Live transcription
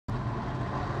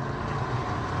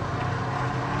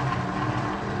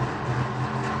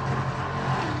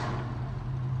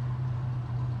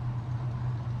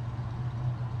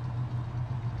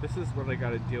this is what I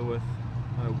gotta deal with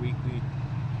on a weekly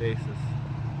basis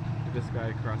with this guy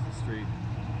across the street.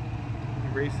 He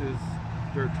races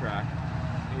dirt track,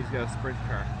 and he's got a sprint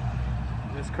car.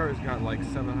 And this car's got like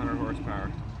 700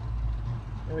 horsepower.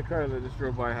 And the car that just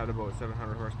drove by had about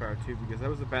 700 horsepower too, because that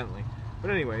was a Bentley.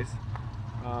 But anyways,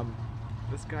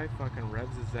 this guy fucking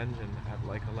revs his engine at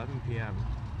like 11 p.m.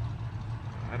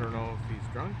 I don't know if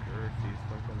he's drunk or if he's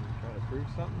fucking trying to prove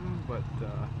something, but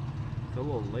it's a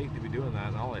little late to be doing that,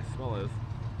 and all I smell is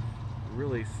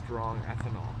really strong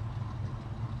ethanol.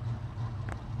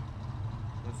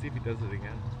 Let's see if he does it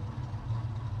again.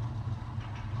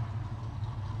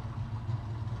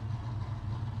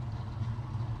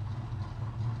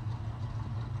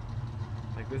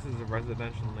 Like, this is a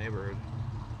residential neighborhood.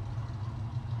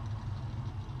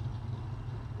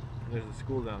 And there's a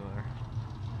school down there.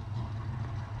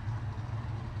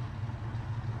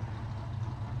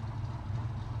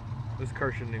 This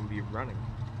car shouldn't even be running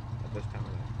at this time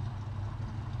of day.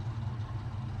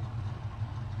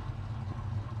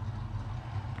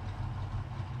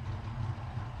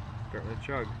 Starting to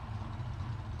chug.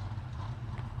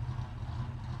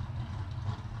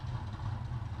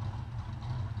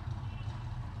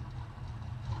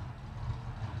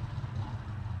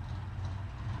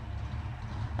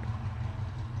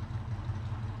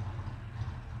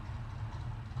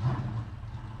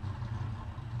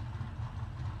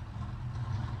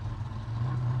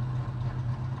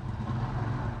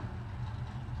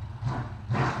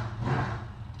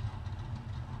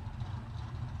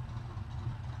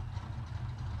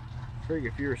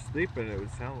 If you were sleeping, it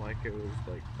would sound like it was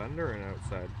like thundering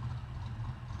outside.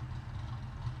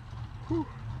 Whew.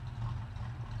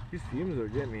 These fumes are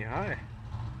getting me high.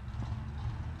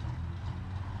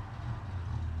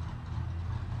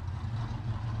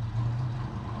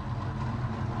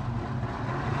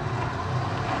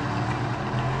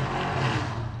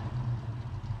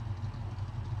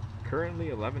 Currently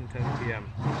 11:10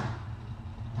 p.m.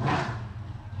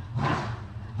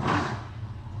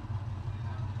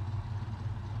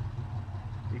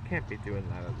 You can't be doing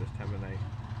that at this time of night.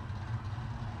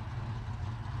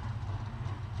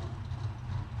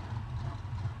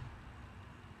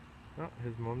 Well,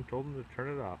 his mom told him to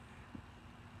turn it off.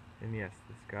 And yes,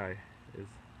 this guy is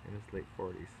in his late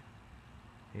 40s.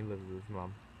 He lives with his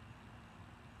mom.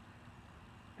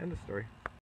 End of story.